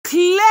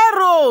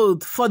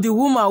road for the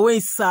woman wey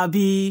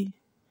sabi.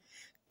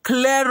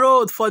 Clear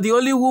road for the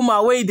only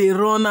woman wey dey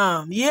run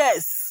am.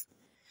 Yes.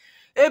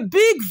 A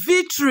big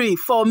victory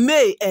for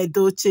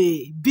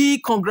MayEdochie.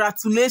 Big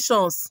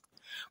congratulations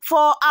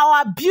for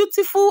our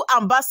beautiful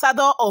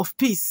ambassador of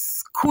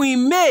peace,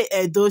 Queen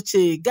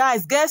MayEdochie.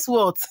 Guys, guess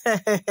what?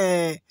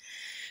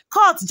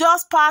 Court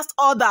just passed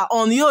order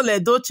on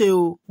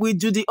YulEdochie with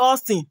Judy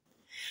Austin.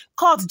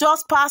 Court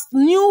just passed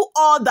new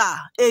order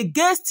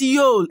against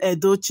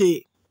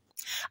YulEdochie.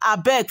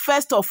 Abeg,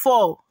 first of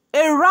all,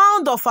 a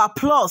round of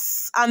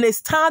applause and a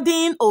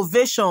standing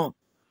ovation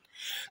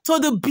to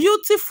the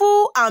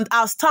beautiful and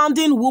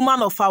outstanding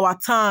woman of our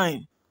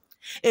time,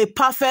 a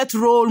perfect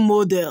role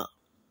model,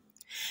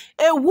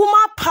 a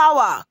woman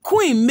power,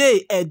 Queen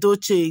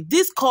MayEdochie.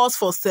 This calls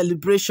for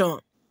celebration.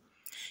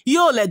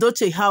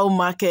 YulEdochie how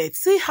market.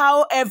 See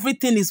how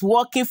everything is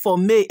working for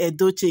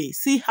MayEdochie.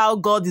 See how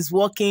God is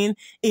working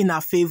in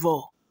her favor.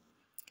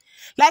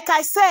 Like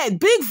I said,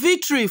 big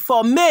victory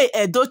for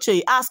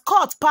MayEdochie as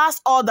court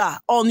passed order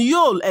on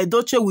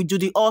YulEdochie with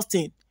Judy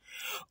Austin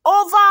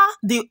over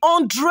the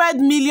 100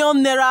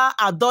 million naira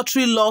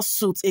adultery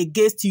lawsuit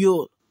against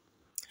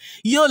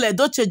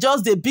YulEdochie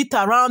just dey beat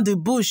around the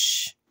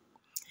bush.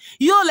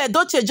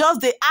 YulEdochie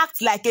just dey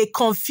act like a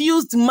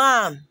confused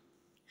man,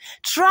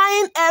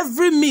 trying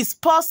every means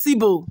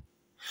possible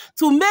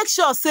to make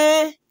sure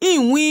say he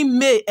win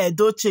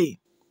MayEdochie,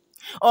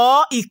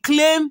 or he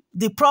claim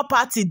the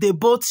property they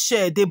both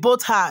share, they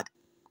both had.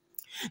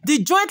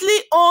 The jointly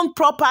owned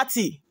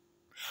property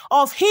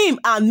of him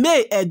and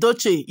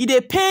MayEdochie, he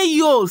dey pay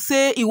Yul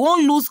say he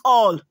won't lose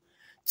all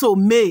to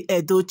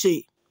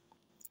MayEdochie.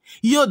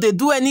 Yul dey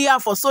do anyhow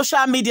for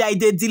social media. He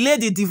dey delay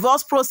the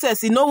divorce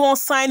process. He no wan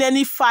sign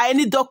any file,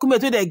 any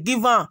document wey they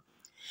give am.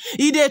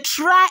 He dey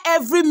try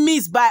every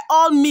means by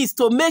all means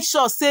to make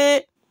sure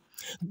say,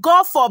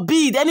 God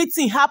forbid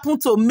anything happen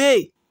to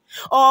May,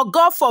 or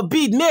God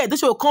forbid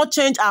MayEdochie will come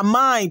change her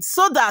mind,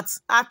 so that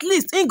at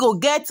least he go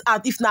get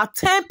at if not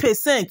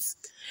 10%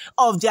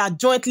 of their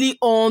jointly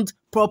owned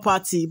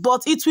property.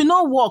 But it will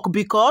not work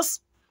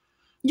because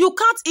you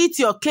can't eat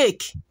your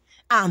cake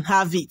and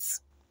have it.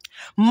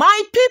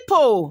 My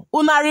people,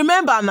 una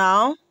remember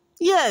now?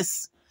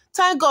 Yes,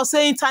 thank God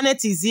say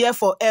internet is here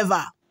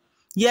forever.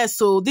 Yes,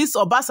 so this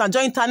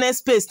Obasanjo internet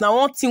space, now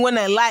one thing when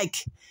I like,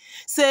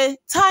 say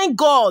thank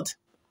God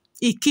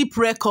he keep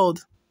record.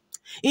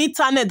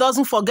 Internet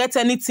doesn't forget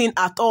anything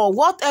at all.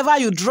 Whatever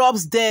you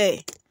drops there,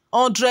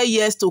 100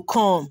 years to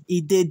come,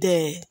 it did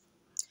there.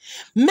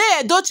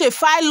 MayEdochie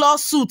file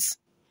lawsuit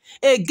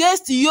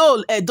against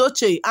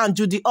YulEdochie and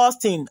Judy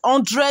Austin.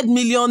 100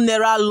 million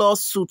naira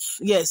lawsuit.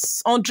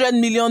 Yes, 100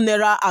 million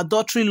naira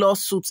adultery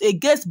lawsuit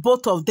against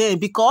both of them,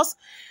 because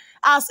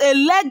as a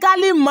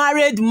legally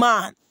married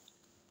man,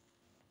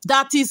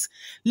 that is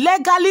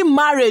legally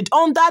married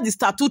under the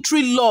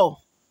statutory law,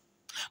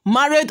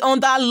 married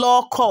under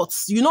law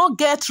courts, you don't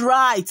get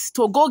right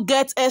to go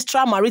get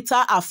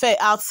extramarital affair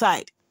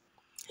outside.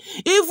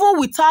 Even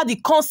without the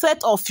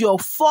consent of your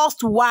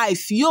first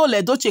wife,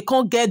 YulEdochie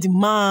can't get the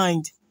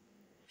mind,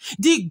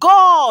 the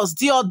guts,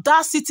 the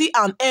audacity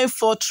and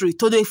effrontery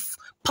to the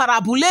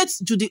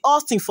parabolate Judy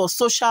Austin for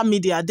social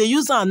media. They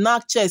use her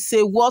knack chest,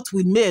 say, what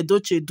will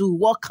MayEdochie do?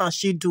 What can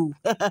she do?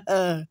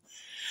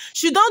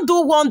 She don't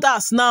do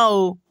wonders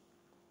now.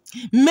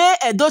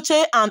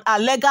 MayEdochie and her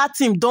legal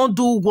team don't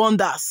do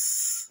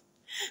wonders.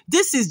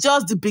 This is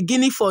just the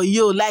beginning for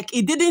you. Like,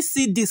 he didn't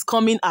see this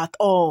coming at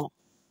all.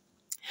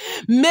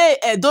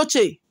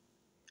 MayEdochie,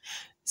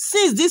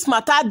 since this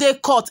matter dey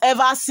court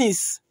ever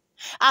since,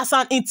 as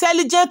an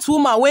intelligent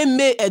woman wey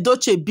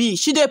MayEdochie be,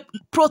 she dey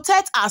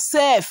protect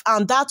herself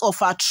and that of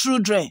her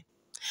children,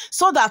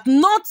 so that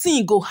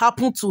nothing go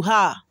happen to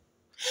her,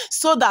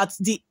 so that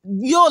the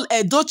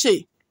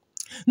YulEdochie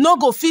no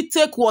go fit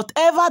take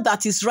whatever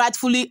that is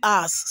rightfully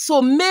hers. So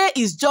May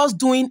is just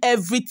doing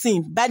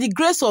everything. By the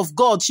grace of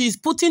God, she is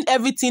putting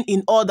everything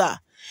in order.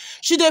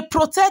 She dey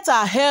protect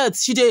her health.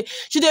 She dey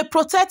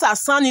protect her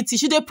sanity.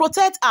 She dey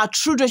protect her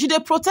children. She dey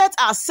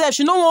protect herself.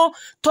 She no wan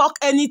talk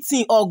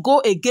anything or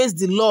go against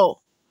the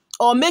law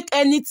or make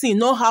anything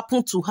not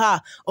happen to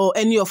her or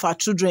any of her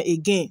children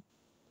again.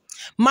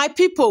 My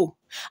people,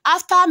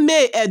 after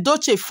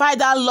MayEdochie filed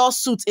that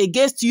lawsuit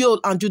against Yul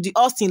and Judy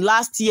Austin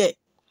last year,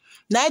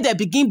 now they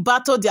begin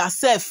battle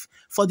themselves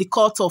for the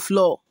court of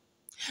law.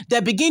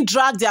 They begin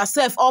drag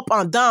themselves up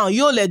and down.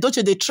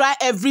 YulEdochie, they try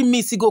every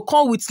means. He go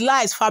come with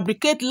lies,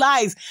 fabricate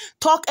lies,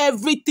 talk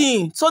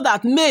everything so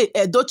that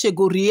MayEdochie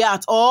go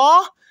react,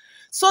 or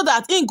so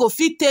that he go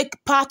fit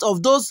take part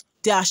of those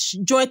their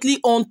jointly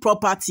owned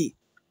property.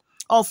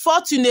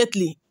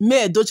 Unfortunately,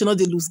 MayEdochie no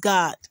dey lose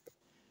guard.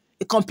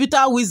 A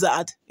computer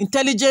wizard,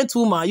 intelligent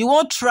woman, you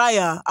won't try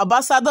her,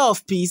 ambassador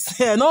of peace.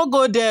 No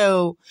go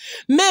there.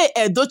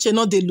 MayEdochie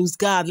no dey lose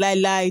guard.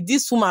 Lie.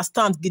 This woman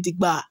stand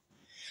gidigba.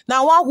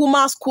 Now one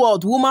woman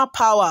squad, woman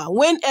power,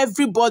 when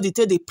everybody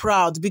take dey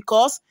proud,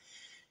 because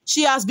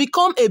she has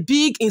become a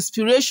big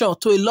inspiration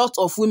to a lot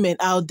of women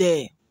out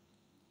there.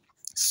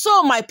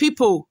 So my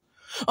people,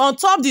 On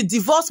top the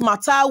divorce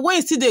matter,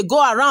 when still they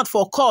go around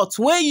for court,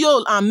 when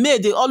Yul and May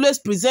they always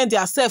present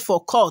themselves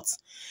for court.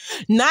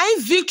 Now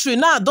victory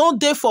now don't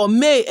dey for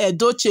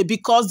MayEdochie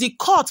because the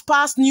court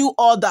passed new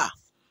order.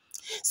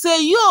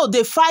 Say Yul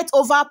they fight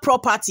over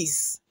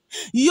properties.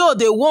 Yul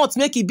they want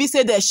make it be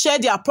say they share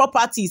their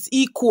properties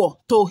equal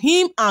to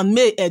him and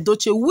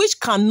MayEdochie, which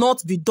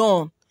cannot be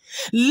done.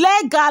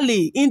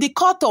 Legally, in the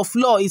court of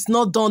law, it's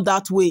not done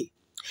that way.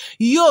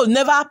 Yul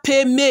never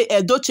pay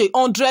MayEdochie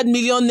 100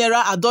 million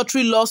naira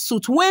adultery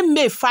lawsuit when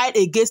May filed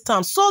against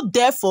him. So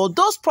therefore,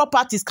 those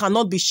properties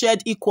cannot be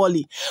shared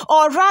equally.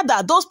 Or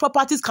rather, those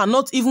properties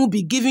cannot even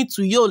be given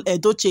to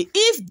YulEdochie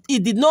if he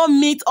did not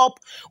meet up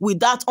with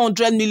that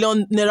 100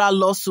 million naira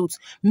lawsuit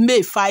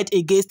May filed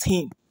against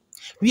him.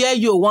 Where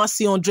Yul want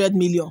see 100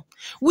 million.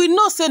 We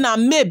know say na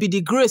May be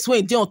the grace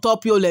when dey on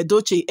top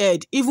YulEdochie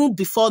head, even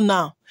before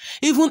now.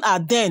 Even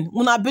at then,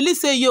 una believe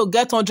say Yul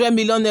get 100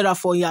 million naira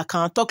for your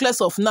account. Talk less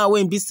of now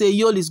when be say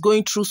Yul is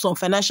going through some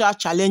financial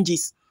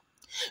challenges.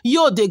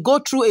 Yul they go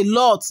through a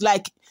lot.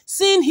 Like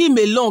seeing him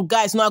alone,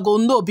 guys, now go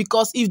know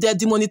because if they're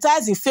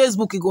demonetizing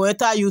Facebook, it go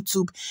enter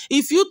YouTube.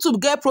 If YouTube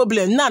get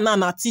problem,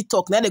 na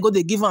TikTok. Now they go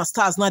they give am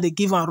stars. Now they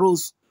give am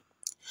rose.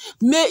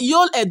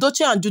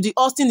 YulEdochie and Judy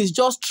Austin is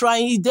just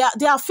trying.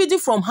 They are feeding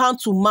from hand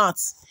to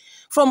mouth.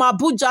 From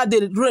Abuja,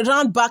 they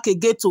ran back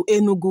again to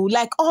Enugu.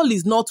 Like all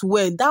is not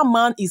well. That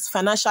man is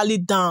financially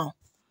down.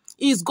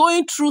 He's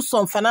going through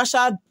some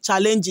financial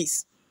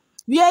challenges.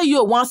 Where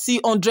you want see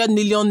 100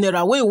 million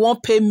naira, when you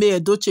want pay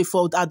MayEdochie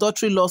for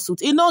adultery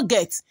lawsuit, he not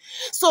get.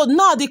 So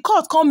now the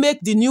court can't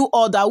make the new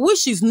order,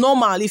 which is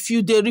normal if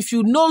you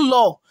know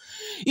law.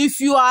 If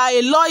you are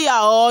a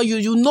lawyer or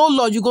you know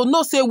law, you go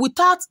know say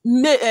without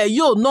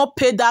you not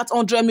pay that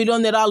 100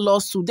 million naira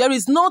lawsuit, there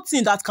is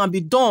nothing that can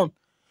be done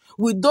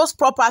with those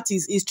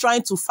properties is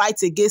trying to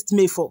fight against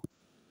May for.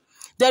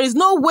 There is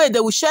no way they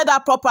will share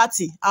that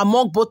property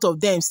among both of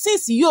them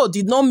since Yul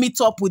did not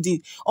meet up with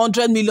the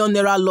 100 million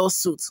naira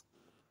lawsuit.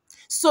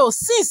 So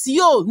since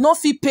Yul no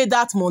fit pay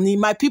that money,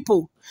 my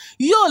people,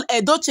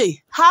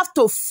 YulEdochie have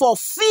to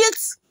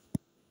forfeit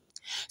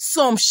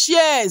some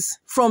shares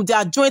from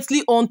their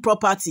jointly owned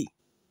property.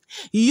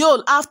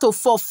 Yul have to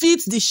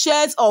forfeit the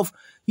shares of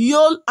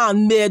Yul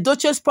and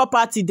MayEdochie's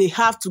property they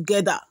have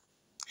together.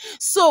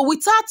 So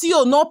without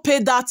Yul not pay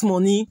that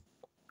money,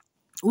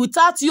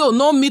 without Yul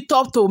not meet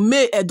up to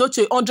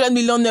MayEdochie 100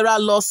 million naira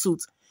lawsuit,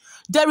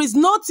 there is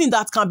nothing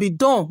that can be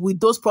done with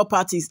those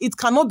properties. It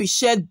cannot be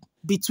shared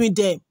between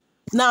them.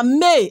 Now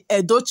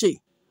MayEdochie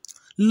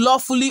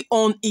lawfully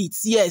own it.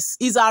 Yes,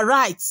 it's her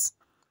right.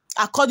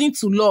 According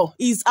to law,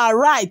 it's her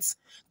right.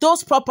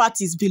 Those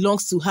properties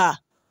belongs to her.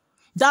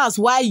 That's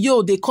why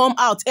Yul they come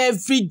out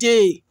every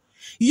day.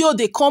 Yul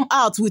they come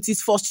out with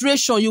his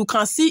frustration. You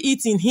can see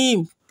it in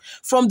him.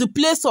 From the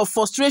place of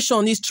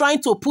frustration, he's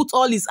trying to put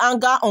all his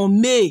anger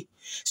on May.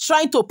 He's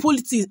trying to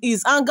put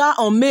his anger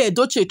on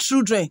MayEdochie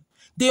children.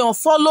 They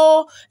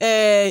unfollow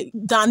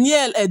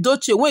Daniel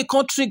Edochie when he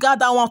can't trigger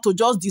that one to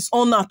just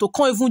disown her, to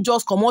can't even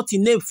just come out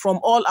in name from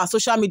all our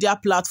social media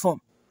platform.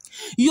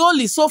 Yul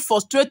is so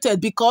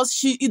frustrated because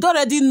he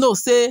already know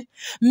say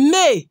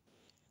May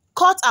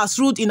court has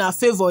ruled in her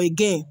favor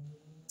again.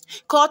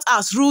 Court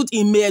has ruled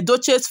in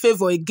MayEdochie's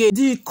favor again.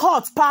 The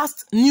court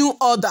passed new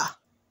order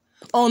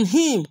on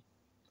him.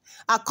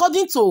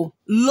 According to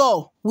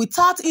law,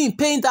 without him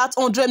paying that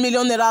 100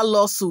 million naira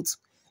lawsuit,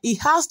 he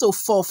has to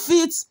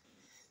forfeit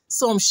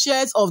some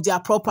shares of their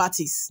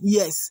properties.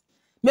 Yes.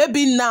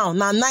 Maybe now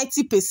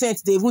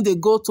 90% they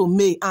go to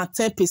May and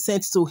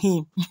 10% to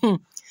him.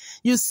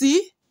 You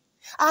see?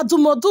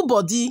 Adumodu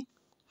body,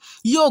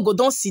 Yul go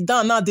don sit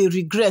down now, they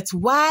regret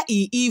why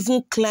he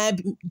even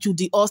climbed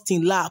Judy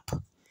Austin lap.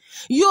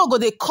 Yul go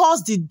they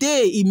curse the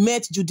day he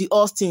met Judy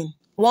Austin.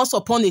 Once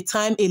upon a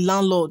time, a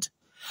landlord.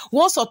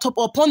 Once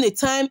upon a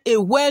time, a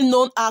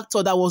well-known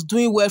actor that was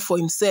doing well for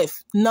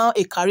himself. Now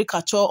a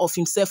caricature of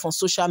himself on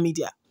social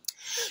media.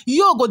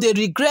 Yul go they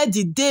regret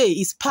the day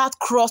his path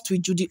crossed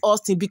with Judy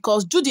Austin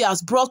because Judy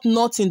has brought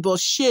nothing but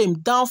shame,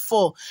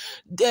 downfall,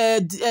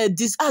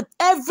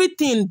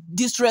 everything,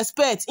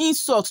 disrespect,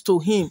 insult to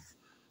him.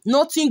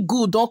 Nothing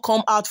good don't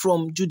come out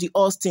from Judy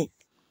Austin.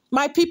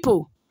 My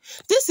people,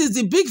 this is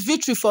the big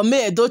victory for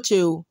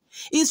MayEdochie.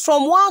 It's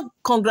from one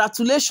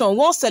congratulation,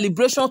 one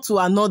celebration to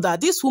another.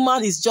 This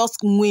woman is just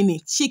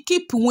winning. She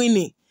keep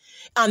winning.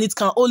 And it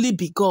can only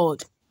be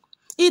God.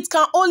 It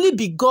can only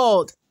be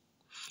God.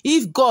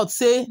 If God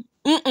say,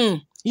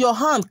 your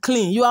hand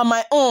clean, you are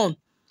my own.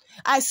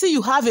 I see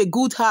you have a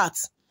good heart.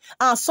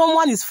 And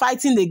someone is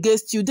fighting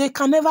against you. They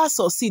can never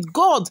succeed.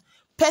 God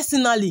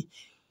personally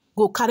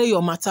go carry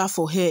your matter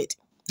for head.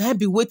 Now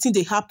be waiting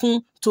to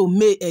happen to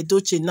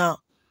MayEdochie now.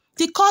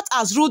 The court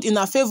has ruled in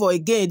her favor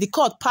again. The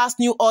court passed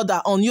new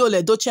order on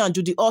YulEdochie and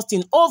Judy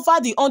Austin over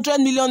the 100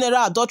 million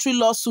naira adultery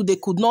lawsuit they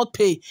could not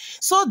pay.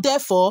 So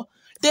therefore,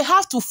 they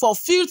have to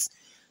fulfill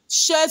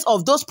shares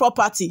of those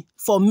property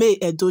for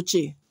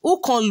MayEdochie. Who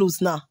can't lose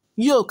now?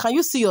 Yo, can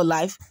you see your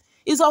life?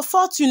 It's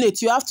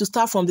unfortunate you have to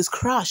start from this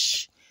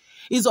crash.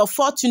 It's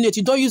unfortunate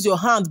you don't use your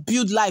hand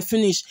build life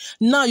finish.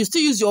 Now you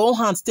still use your own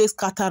hand stay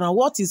scatter. And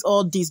what is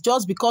all this?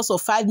 Just because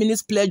of 5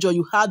 minutes pleasure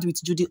you had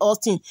with Judy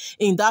Austin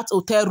in that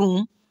hotel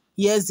room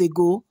years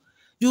ago,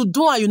 you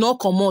do and you not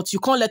come out. You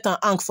can't let her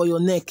hang for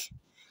your neck.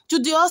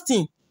 Judy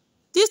Austin,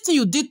 this thing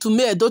you did to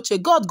MayEdochie,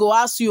 God go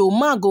ask you,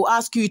 man go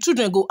ask you,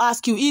 children go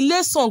ask you,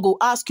 Ile-son go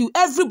ask you,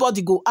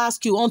 everybody go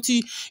ask you until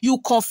you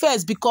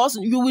confess, because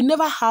you will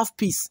never have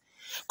peace.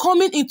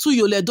 Coming into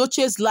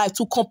YulEdochie's life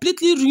to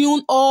completely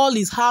ruin all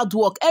his hard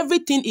work,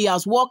 everything he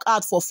has worked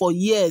hard for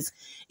years,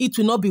 it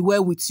will not be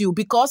well with you,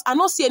 because I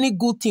don't see any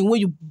good thing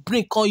when you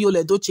bring on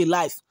YulEdochie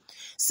life.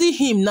 See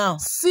him now.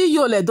 See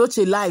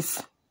YulEdochie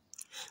life.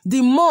 The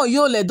more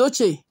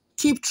YulEdochie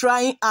keep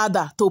trying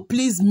harder to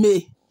please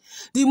May,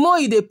 the more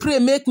he dey pray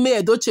make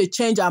MayEdochie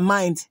change her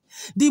mind.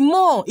 The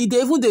more he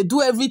dey even dey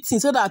do everything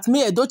so that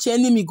MayEdochie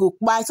enemy go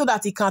kpai, so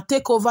that he can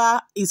take over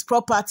his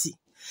property.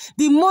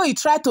 The more he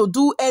try to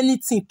do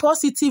anything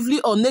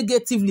positively or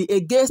negatively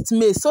against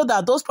May, so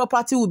that those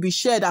property will be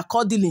shared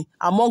accordingly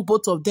among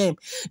both of them,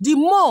 the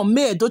more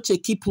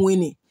MayEdochie keep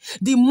winning.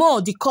 The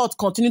more the court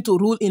continue to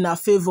rule in her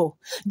favor.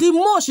 The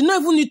more she no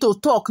even need to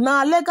talk.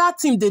 Now, legal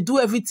team, they do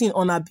everything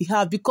on her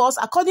behalf, because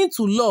according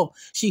to law,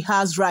 she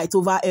has right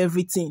over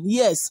everything.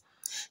 Yes.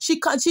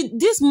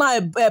 This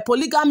my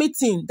polygamy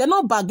thing, they're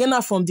not bargain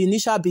her from the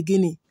initial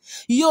beginning.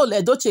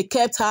 YulEdochie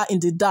kept her in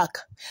the dark,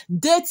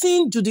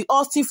 dating Judy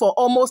Austin for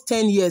almost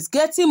 10 years,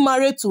 getting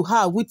married to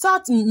her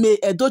without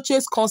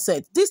MayEdochie's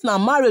consent. This now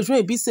marriage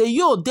when be say,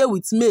 yo, they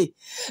with May.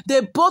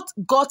 They both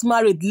got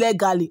married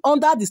legally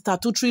under the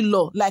statutory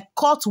law, like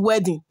court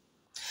wedding.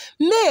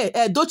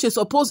 MayEdochie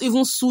suppose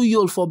even sue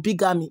Yul for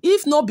bigamy.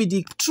 If not be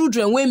the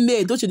children when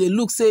MayEdochie they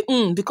look say,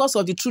 because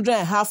of the children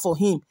I have for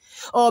him,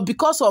 or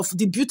because of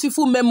the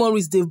beautiful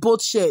memories they've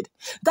both shared.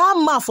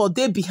 That man for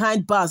day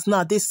behind bars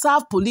now, they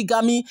serve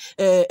polygamy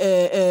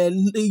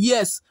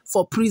years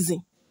for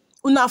prison.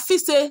 Una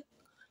fit say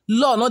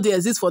law not they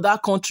exist for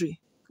that country.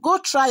 Go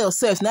try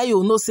yourself. Now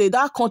you know say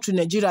that country,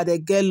 Nigeria, they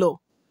get law.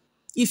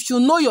 If you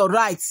know your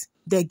rights,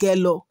 they get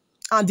law.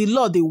 And the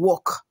law they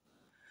work.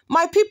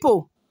 My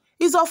people,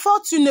 it's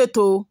unfortunate,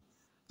 oh.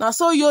 Now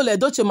so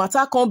YulEdochie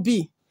matter can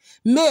be.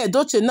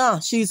 MayEdochie now,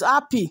 she is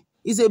happy.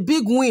 It's a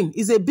big win.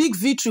 It's a big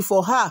victory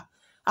for her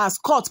as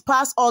court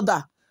passed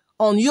order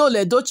on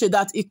YulEdochie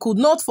that he could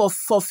not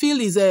fulfill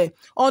his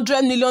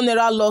 100 million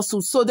naira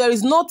lawsuit. So there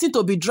is nothing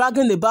to be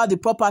dragging about the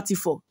property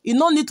for. He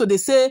no need to they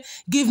say,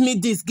 give me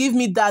this, give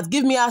me that,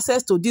 give me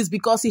access to this,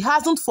 because he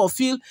hasn't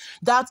fulfilled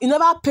that. He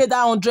never paid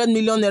that 100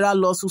 million naira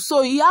lawsuit.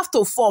 So he have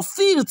to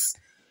fulfill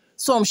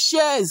some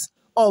shares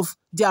of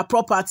their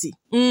property.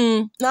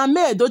 Now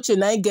MayEdochie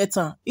now get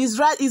her. Is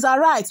right, is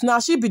her right. Now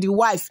she be the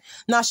wife.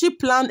 Now she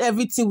planned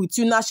everything with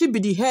you. Now she be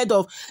the head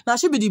of, now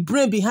she be the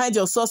brain behind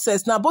your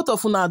success. Now both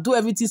of you now do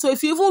everything. So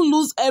if you even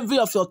lose every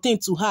of your thing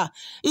to her,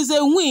 it's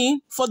a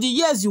win for the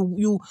years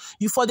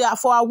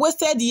for our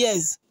wasted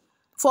years,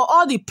 for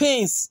all the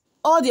pains,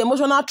 all the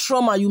emotional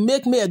trauma you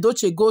make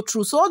MayEdochie go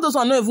through. So all those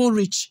are not even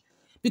rich,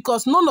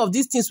 because none of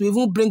these things will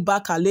even bring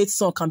back her late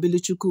son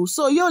Kambili-Chukwu.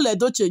 So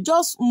YulEdochie,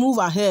 just move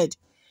ahead.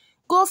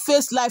 Go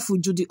face life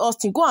with Judy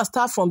Austin. Go and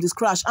start from the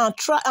scratch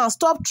and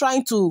stop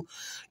trying to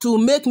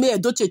make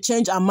MayEdochie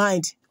change her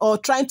mind, or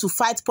trying to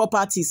fight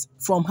properties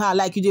from her.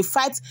 Like you dey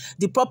fight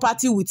the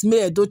property with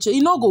MayEdochie.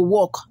 It no go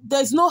work.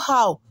 There's no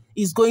how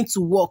it's going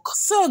to work.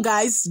 So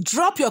guys,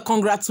 drop your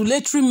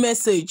congratulatory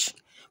message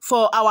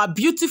for our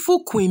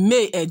beautiful Queen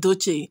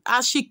MayEdochie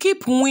as she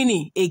keep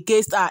winning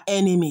against her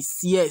enemies.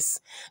 Yes,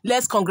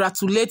 let's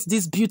congratulate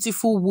this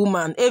beautiful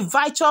woman, a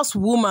virtuous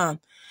woman,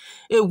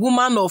 a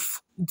woman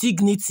of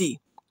dignity,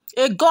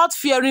 a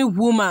God-fearing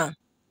woman.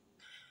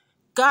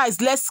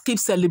 Guys, let's keep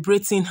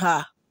celebrating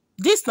her.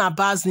 This na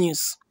bad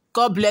news.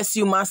 God bless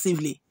you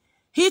massively.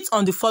 Hit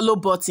on the follow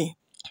button.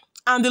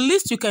 And the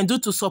least you can do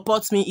to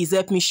support me is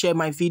help me share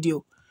my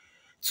video.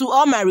 To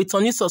all my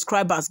returning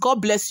subscribers,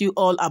 God bless you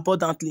all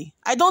abundantly.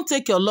 I don't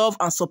take your love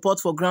and support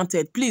for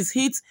granted. Please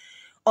hit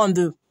on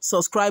the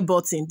subscribe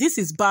button. This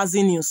is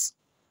Bazzy News.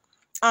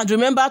 And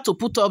remember to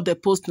put up the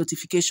post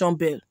notification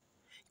bell.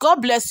 God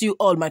bless you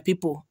all, my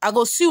people. I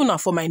go see you now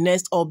for my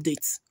next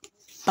update.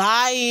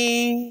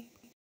 Bye.